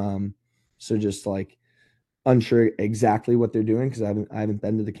 So just like unsure exactly what they're doing because I haven't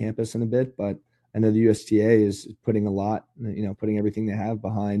been to the campus in a bit, but I know the USTA is putting a lot, putting everything they have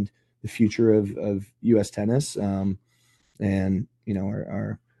behind the future of US tennis, and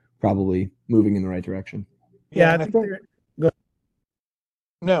are probably moving in the right direction. Yeah, and I think go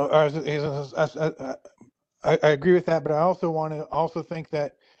no, I agree with that, but I also want to also think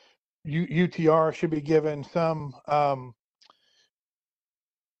that UTR should be given some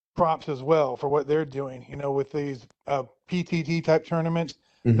props as well for what they're doing. With these PTT type tournaments,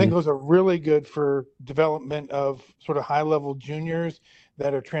 I think those are really good for development of sort of high level juniors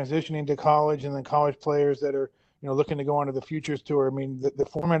that are transitioning to college, and then college players that are looking to go on to the Futures Tour. I mean, the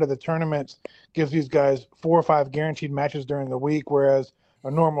format of the tournaments gives these guys 4 or 5 guaranteed matches during the week, whereas a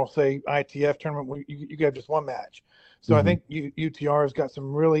normal, say, ITF tournament, you have just one match. So I think UTR has got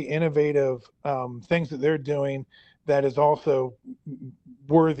some really innovative things that they're doing that is also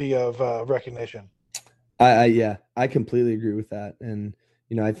worthy of recognition. I completely agree with that. And,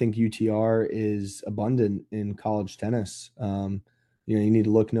 I think UTR is abundant in college tennis. You need to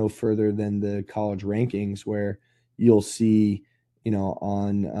look no further than the college rankings where you'll see,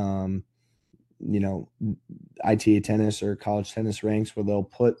 on, ITA tennis or college tennis ranks where they'll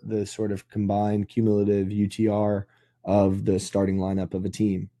put the sort of combined cumulative UTR of the starting lineup of a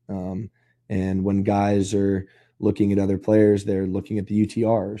team. And when guys are looking at other players, they're looking at the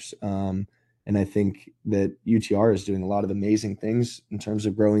UTRs. And I think that UTR is doing a lot of amazing things in terms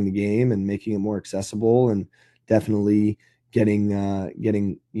of growing the game and making it more accessible, and definitely getting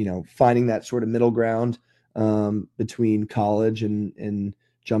finding that sort of middle ground between college and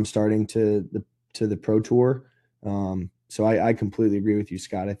jump starting to the pro tour. So I completely agree with you,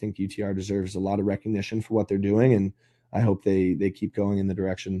 Scott. I think UTR deserves a lot of recognition for what they're doing, and I hope they keep going in the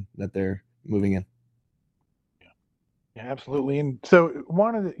direction that they're moving in. Yeah, absolutely. And so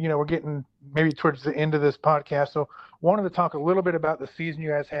we're getting maybe towards the end of this podcast. So wanted to talk a little bit about the season you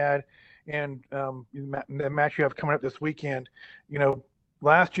guys had and the match you have coming up this weekend.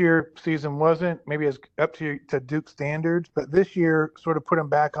 Last year season wasn't maybe as up to Duke standards, but this year sort of put them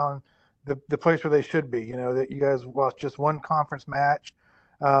back on the place where they should be. That you guys lost just one conference match,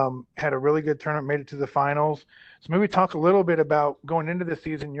 had a really good tournament, made it to the finals. So maybe talk a little bit about going into the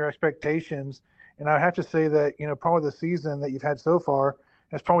season, your expectations. And I have to say that, probably the season that you've had so far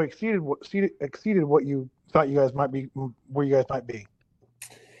has probably exceeded what you thought you guys might be, where you guys might be.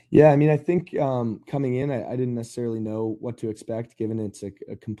 Yeah, I mean, I think coming in, I didn't necessarily know what to expect, given it's a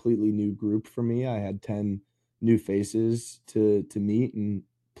completely new group for me. I had 10 new faces to meet and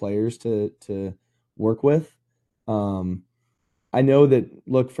players to work with. I know that,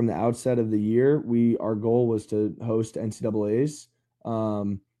 look, from the outset of the year, our goal was to host NCAAs.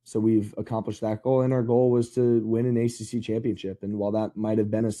 So we've accomplished that goal, and our goal was to win an ACC championship. And while that might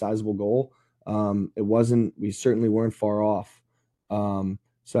have been a sizable goal, it wasn't. We certainly weren't far off.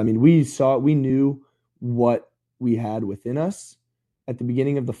 So I mean, we knew what we had within us at the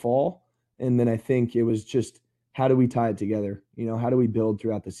beginning of the fall, And then I think it was just, how do we tie it together? How do we build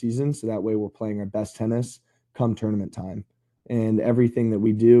throughout the season so that way we're playing our best tennis come tournament time? And everything that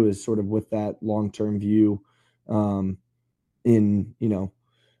we do is sort of with that long-term view in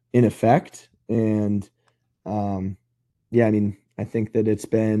effect. And yeah, I mean, I think that it's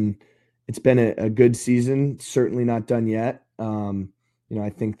been a good season. Certainly not done yet. I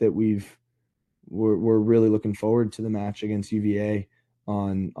think that we're really looking forward to the match against UVA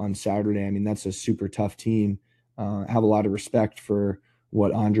on Saturday. I mean, that's a super tough team. I have a lot of respect for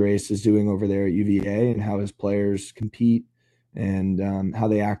what Andres is doing over there at UVA and how his players compete and how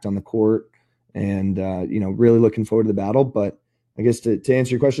they act on the court. And really looking forward to the battle. But I guess to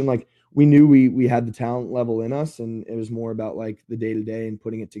answer your question, like, we knew we had the talent level in us, and it was more about like the day to day and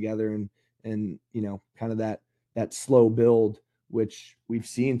putting it together and kind of that slow build, which we've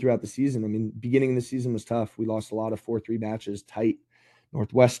seen throughout the season. I mean, beginning of the season was tough. We lost a lot of 4-3 matches, tight.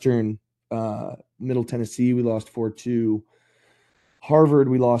 Northwestern, Middle Tennessee, we lost 4-2. Harvard,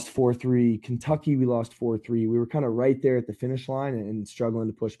 we lost 4-3. Kentucky, we lost 4-3. We were kind of right there at the finish line and struggling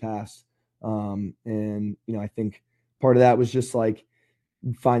to push past. I think part of that was just like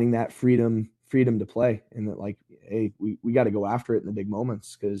finding that freedom to play, and that, like, hey, we got to go after it in the big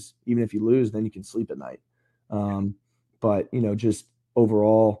moments, because even if you lose, then you can sleep at night. But just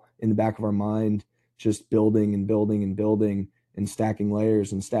overall in the back of our mind, just building and building and building and stacking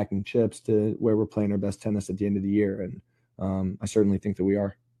layers and stacking chips to where we're playing our best tennis at the end of the year. And I certainly think that we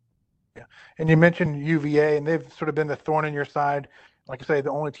are. Yeah. And you mentioned UVA, and they've sort of been the thorn in your side. Like I say,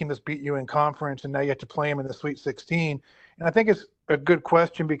 the only team that's beat you in conference, and now you have to play them in the Sweet 16. And I think it's a good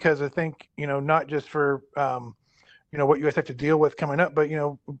question, because I think, not just for, what you guys have to deal with coming up, but,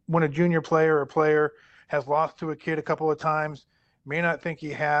 when a junior player or a player has lost to a kid a couple of times, may not think he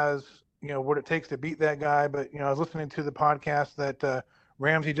has, what it takes to beat that guy. But, I was listening to the podcast that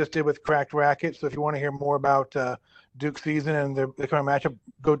Ramsey just did with Cracked Racket. So if you want to hear more about Duke season and the current matchup,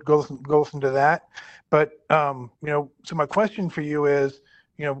 go listen to that. But so my question for you is,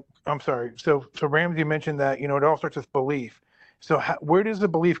 I'm sorry. So Ramsey mentioned that it all starts with belief. So where does the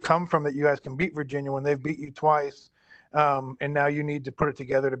belief come from that you guys can beat Virginia when they've beat you twice, and now you need to put it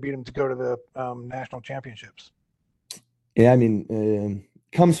together to beat them to go to the national championships? Yeah, I mean,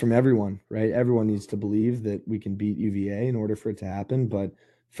 comes from everyone, right? Everyone needs to believe that we can beat UVA in order for it to happen. But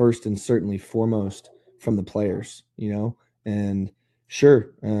first and certainly foremost, from the players, and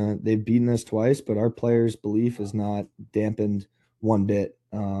sure, they've beaten us twice, but our players' belief is not dampened one bit.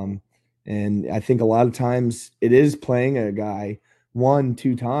 And I think a lot of times it is playing a guy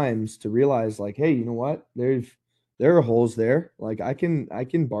 1-2 times to realize, like, hey, you know what? There are holes there. Like, I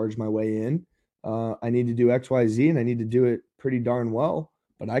can barge my way in. I need to do X, Y, Z, and I need to do it pretty darn well,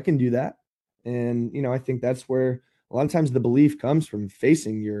 but I can do that. And, I think that's where a lot of times the belief comes from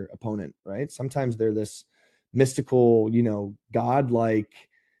facing your opponent, right? Sometimes they're this mystical, godlike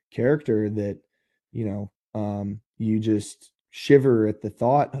character that, you just shiver at the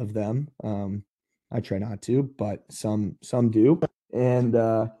thought of them. I try not to, but some do. And,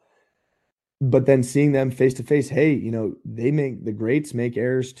 but then seeing them face to face, hey, the greats make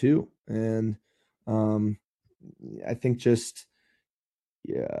errors too. And, I think just,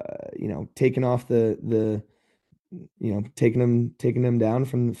 taking off taking them down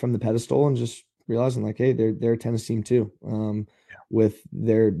from the pedestal and just realizing, like, hey, they're a tennis team too. With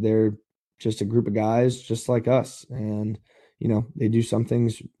they're just a group of guys just like us, and they do some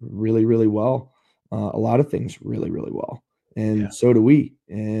things really, really well, a lot of things really, really well, and so do we.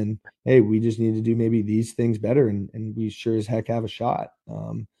 And hey, we just need to do maybe these things better, and we sure as heck have a shot.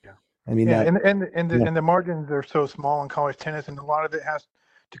 I mean, and the margins are so small in college tennis, and a lot of it has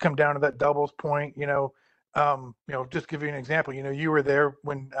to come down to that doubles point. Just give you an example. You were there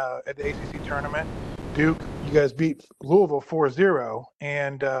when at the ACC tournament, Duke, you guys beat Louisville 4-0,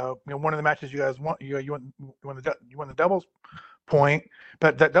 and one of the matches you guys won, you won the doubles point,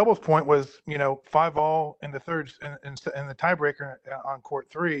 but that doubles point was 5-all in the third and the tiebreaker on court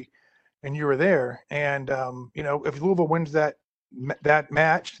 3, and you were there. And if Louisville wins that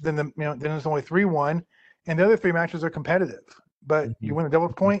match, then then it's only 3-1, and the other 3 matches are competitive. But you win the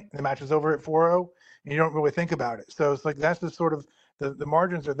doubles point, the match is over at 4-0, and you don't really think about it. So it's like, that's the sort of the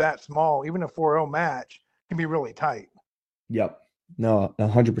margins are that small. Even a 4-0 match can be really tight. Yep. No,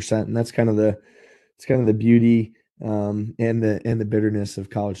 100%. And that's kind of the beauty and the bitterness of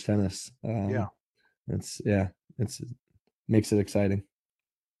college tennis. It's makes it exciting.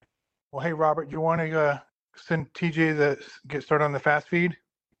 Well, hey, Robert, do you want to send TJ the get started on the fast feed?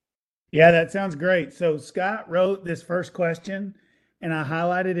 Yeah, that sounds great. So Scott wrote this first question and I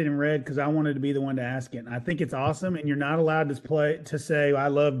highlighted it in red because I wanted to be the one to ask it. And I think it's awesome, and you're not allowed to say I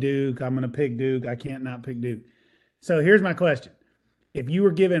love Duke. I'm going to pick Duke. I can't not pick Duke. So here's my question: if you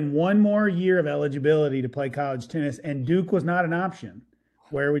were given one more year of eligibility to play college tennis, and Duke was not an option,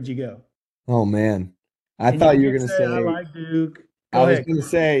 where would you go? Oh man. I And you thought you were can't gonna say I say like Duke. I Go was ahead. gonna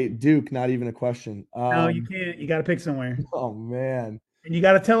say Duke, not even a question. No, you can't. You got to pick somewhere, Oh man. and you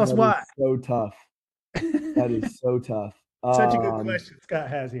got to tell us That why. is so tough. That is so tough. Such a good question Scott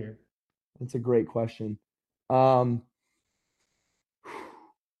has here. That's a great question. Um,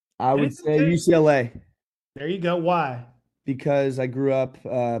 I And would it's say okay. UCLA There you go. Why? because I grew up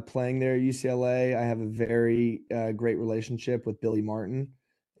playing there at UCLA. I have a very great relationship with Billy Martin,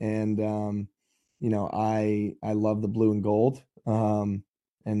 and I love the blue and gold, and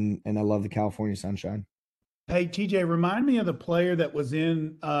I love the California sunshine. Hey, TJ, remind me of the player that was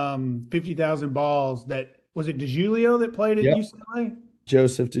in 50,000 balls. That was it DeJulio that played at Yep, UCLA?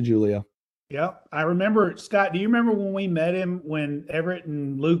 Joseph DeJulia. Yep. I remember, Scott, do you remember when we met him when Everett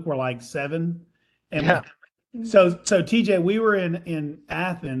and Luke were like 7? Yeah. And so TJ, we were in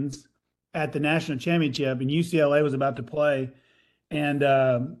Athens at the national championship, and UCLA was about to play. And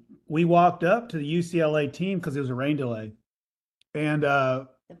we walked up to the UCLA team because it was a rain delay. And the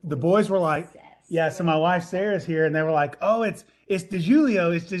boys were like, "Yeah." So my wife Sarah's here, and they were like, "Oh, it's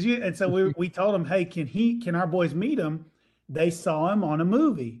DeJulio, it's DeJulio." And so we told them, "Hey, can our boys meet him?" They saw him on a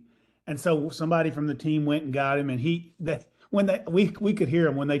movie, and so somebody from the team went and got him. And when we could hear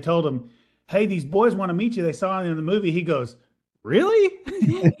him when they told him, "Hey, these boys want to meet you." They saw him in the movie. He goes, "Really?"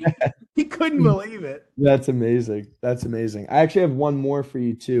 He couldn't believe it. That's amazing. That's amazing. I actually have one more for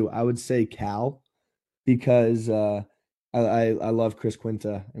you too. I would say Cal because I love Chris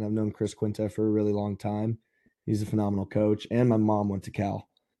Quinta and I've known Chris Quinta for a really long time. He's a phenomenal coach, and my mom went to Cal.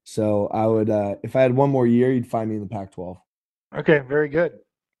 So I would if I had one more year, you'd find me in the Pac-12. Okay. Very good.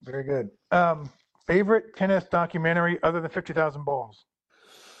 Very good. Favorite tennis documentary other than 50,000 balls?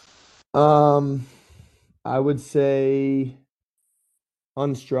 Um, I would say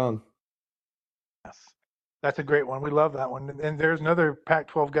Unstrung. Yes. That's a great one. We love that one. And there's another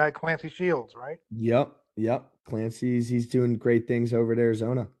Pac-12 guy, Clancy Shields, right? Yep, yep. He's doing great things over at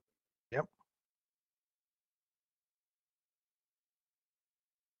Arizona. Yep.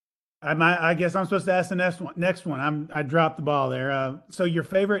 I guess I'm supposed to ask the next one. I dropped the ball there. So your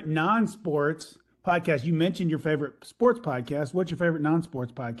favorite non-sports podcast? You mentioned your favorite sports podcast. What's your favorite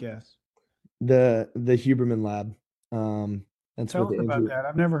non-sports podcast? The Huberman Lab. That's Tell with us about Andrew. that.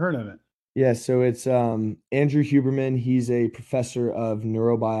 I've never heard of it. Yeah, so it's Andrew Huberman. He's a professor of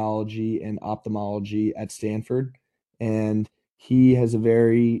neurobiology and ophthalmology at Stanford, and he has a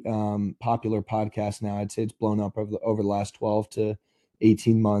very popular podcast now. I'd say it's blown up over the last 12 to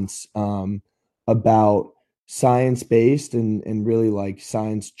 18 months about science-based and really like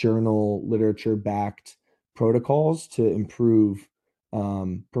science journal literature backed protocols to improve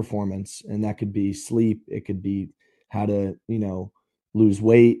performance, and that could be sleep, it could be how to lose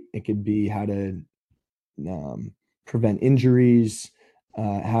weight. It could be how to prevent injuries,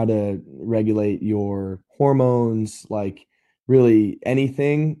 how to regulate your hormones, like really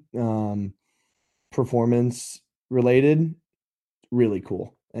anything performance related. Really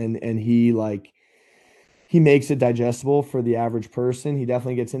cool. And he makes it digestible for the average person. He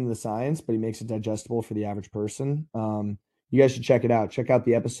definitely gets into the science, but he makes it digestible for the average person. You guys should check it out. Check out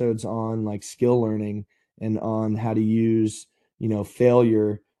the episodes on like skill learning and on how to use,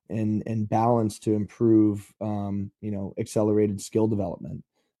 failure and balance to improve, accelerated skill development.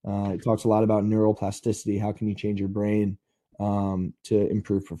 It talks a lot about neuroplasticity. How can you change your brain to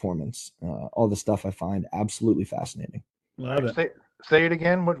improve performance? All the stuff I find absolutely fascinating. Love it. Say it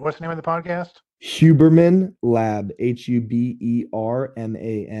again. What's the name of the podcast? Huberman Lab, Huberman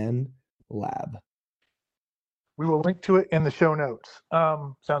Lab. We will link to it in the show notes.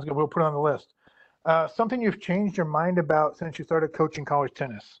 Sounds good. We'll put it on the list. Something you've changed your mind about since you started coaching college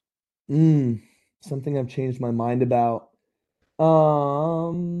tennis? Something I've changed my mind about.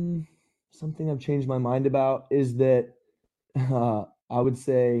 Um, Something I've changed my mind about is that I would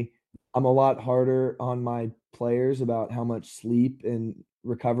say I'm a lot harder on my players about how much sleep and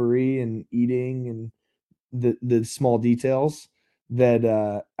recovery and eating and the small details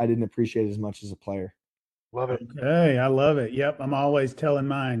that I didn't appreciate as much as a player. Love it. Okay, I love it. Yep, I'm always telling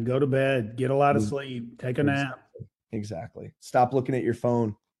mine, go to bed, get a lot of Mm, sleep, take a nap. Exactly. Exactly. Stop looking at your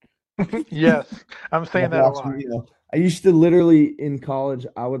phone. Yes, I'm saying Stop that a lot. watching, I used to literally in college,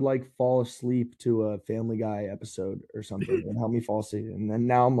 I would like fall asleep to a Family Guy episode or something. It would help me fall asleep. And then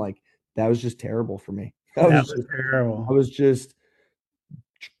now I'm like, that was just terrible for me. That was I terrible. was just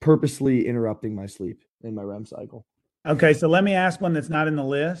purposely interrupting my sleep in my REM cycle. Okay, so let me ask one that's not in the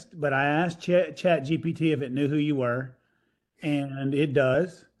list, but I asked Chat GPT if it knew who you were, and it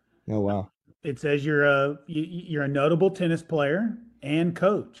does. Oh wow, It says you're a notable tennis player and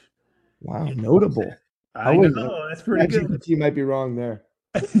coach. wow, It, notable. I I wouldn't. know that's pretty That good. GPT might be wrong there.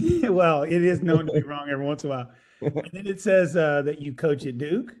 Well, it is known to be wrong every once in a while. And then it says that you coach at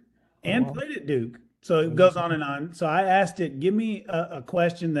Duke Oh and wow. played at Duke. So it goes on and on. So I asked it, give me a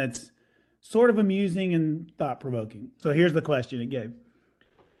question that's sort of amusing and thought provoking. So here's the question it gave.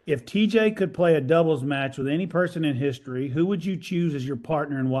 If TJ could play a doubles match with any person in history, who would you choose as your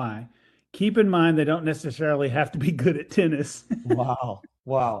partner and why? Keep in mind they don't necessarily have to be good at tennis. Wow.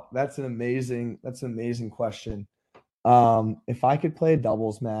 Wow. That's an amazing question. If I could play a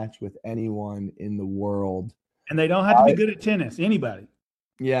doubles match with anyone in the world, And they don't have to be I, good at tennis, anybody.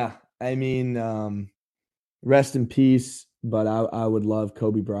 yeah, I mean, rest in peace, but I would love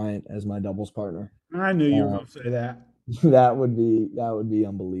Kobe Bryant as my doubles partner. I knew you were Uh, going to say that. that would be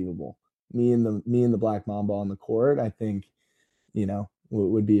unbelievable. Me and the Black Mamba on the court, I think,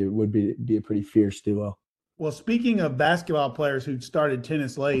 would be a pretty fierce duo. Well, speaking of basketball players who started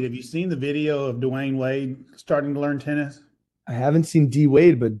tennis late, have you seen the video of Dwayne Wade starting to learn tennis? I haven't seen D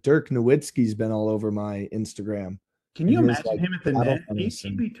Wade, but Dirk Nowitzki's been all over my Instagram Can and you his imagine him at the paddle net? tennis He'd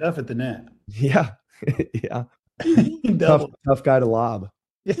and be tough at the net. yeah, yeah, tough Double. tough guy to lob.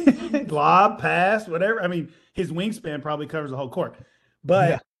 Lob, pass, whatever. I mean, his wingspan probably covers the whole court.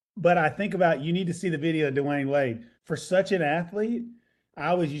 Yeah, But I think about you need to see the video of Dwayne Wade. For such an athlete, I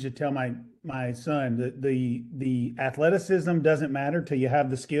always used to tell my son that the athleticism doesn't matter till you have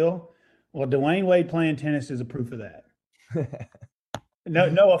the skill. Well, Dwayne Wade playing tennis is a proof of that.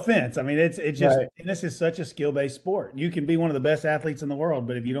 No offense. I mean, it's just right. tennis is such a skill-based sport. You can be one of the best athletes in the world,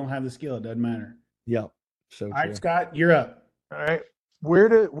 but if you don't have the skill, it doesn't matter. Yep, so All right, true. Scott, you're up. All right. Where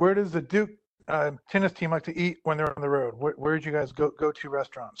does the Duke tennis team like to eat when they're on the road? Where did you guys go to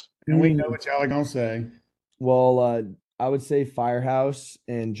restaurants? And we know what y'all are gonna say. Well, I would say Firehouse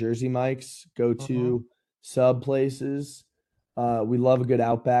and Jersey Mike's go Mhm. to sub places. We love a good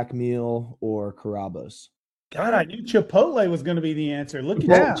Outback meal or Carrabba's. God, I knew Chipotle was going to be the answer. Look at Chipotle,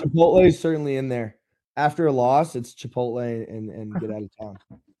 you. Yeah. Chipotle is certainly in there. After a loss, it's Chipotle and get out of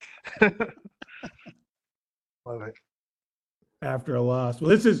town. Love it. After a loss. Well,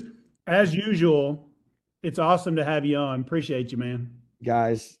 this is, as usual, it's awesome to have you on. Appreciate you, man.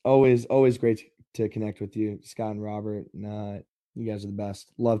 Guys, always great to connect with you, Scott and Robert. And, you guys are the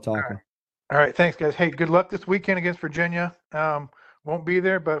best. Love talking. All right. Thanks, guys. Hey, good luck this weekend against Virginia. Won't be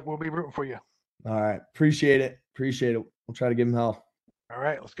there, but we'll be rooting for you. All right. Appreciate it. We'll try to give them hell. All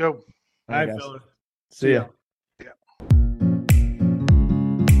right. Let's go. All All right, right, guys. fellas. See ya.